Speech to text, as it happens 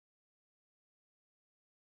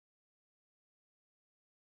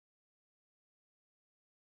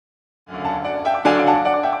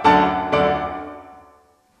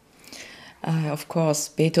of course,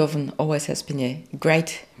 Beethoven always has been a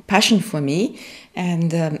great passion for me,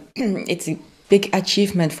 and it's a big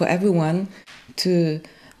achievement for everyone to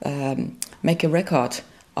make a record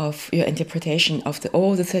of your interpretation of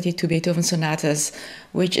all the 32 Beethoven sonatas,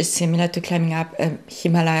 which is similar to climbing up a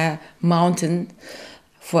Himalaya mountain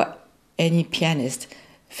for any pianist.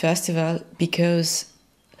 First of all, because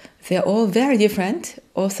they're all very different,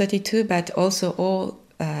 all 32, but also all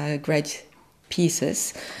great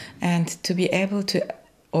pieces, and to be able to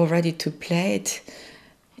already to play it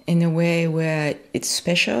in a way where it's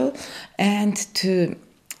special, and to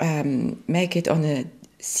make it on a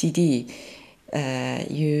CD,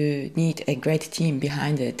 you need a great team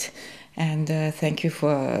behind it. And thank you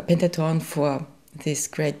for Pentatone for this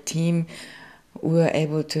great team. We were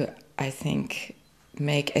able to, I think,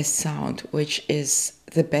 make a sound which is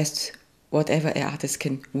the best whatever an artist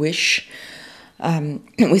can wish,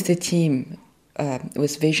 with the team,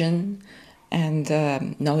 with vision and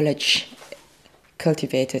knowledge,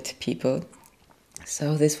 cultivated people.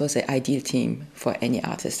 So this was an ideal team for any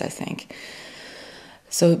artist, I think.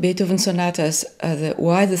 So Beethoven sonatas,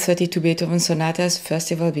 why the 32 Beethoven sonatas?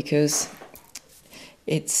 First of all, because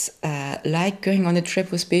it's like going on a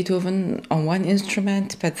trip with Beethoven on one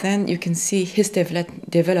instrument, but then you can see his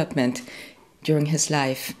development during his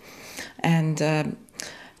life. And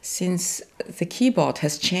since the keyboard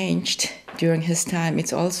has changed during his time,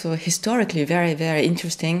 it's also historically very, very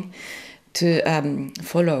interesting to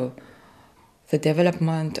follow the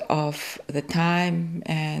development of the time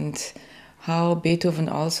and how Beethoven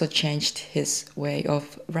also changed his way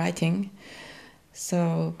of writing.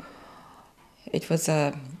 So it was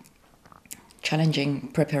a challenging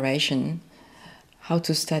preparation, how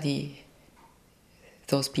to study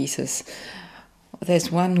those pieces.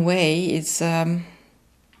 There's one way, it's to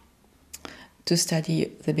study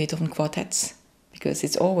the Beethoven quartets, because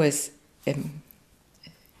it's always a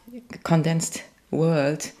condensed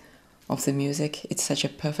world of the music. It's such a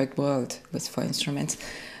perfect world with 4 instruments.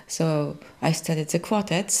 So I studied the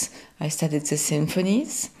quartets, I studied the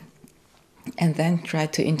symphonies, and then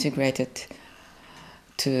tried to integrate it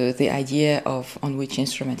to the idea of on which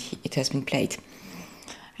instrument it has been played.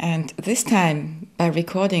 And this time, by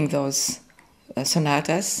recording those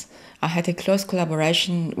sonatas, I had a close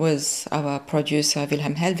collaboration with our producer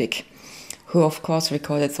Wilhelm Hellwig, who of course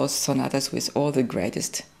recorded those sonatas with all the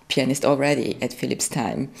greatest pianists already at Philipp's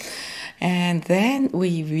time. And then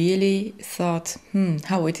we really thought,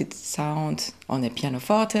 how would it sound on a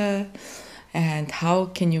pianoforte, and how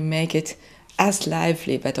can you make it as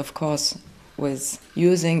lively, but of course with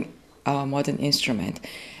using our modern instrument.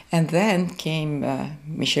 And then came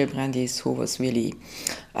Michel Brandis, who was really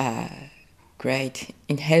great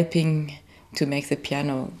in helping to make the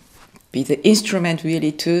piano be the instrument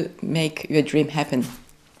really to make your dream happen.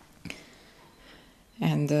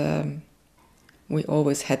 And we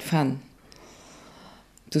always had fun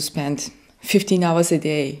to spend 15 hours a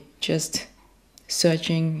day just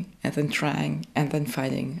searching and then trying and then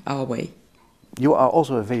finding our way. You are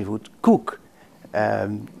also a very good cook,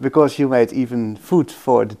 because you made even food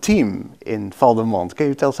for the team in Valdemont. Can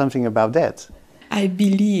you tell something about that? I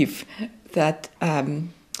believe that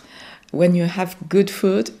when you have good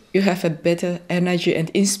food, you have a better energy and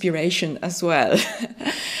inspiration as well.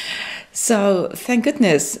 So thank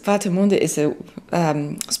goodness, Wartemunde is a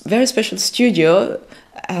very special studio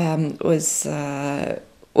with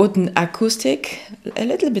wooden acoustic, a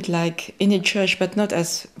little bit like in a church, but not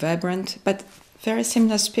as vibrant, but very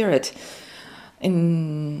similar spirit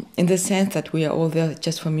in the sense that we are all there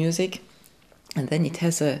just for music. And then it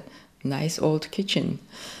has a nice old kitchen.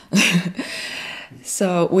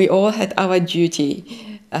 So we all had our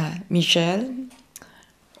duty. Michel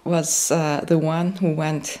was the one who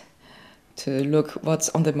went to look what's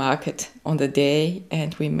on the market on the day,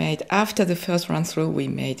 and we made, after the first run through, we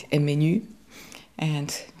made a menu,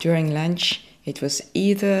 and during lunch it was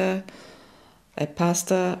either a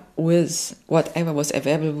pasta with whatever was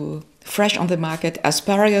available fresh on the market,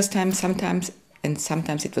 asparagus sometimes, and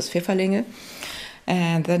sometimes it was Pfifferlinge.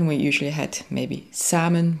 And then we usually had maybe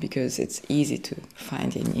salmon, because it's easy to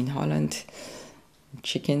find in Holland,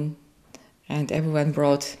 chicken, and everyone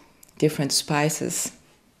brought different spices.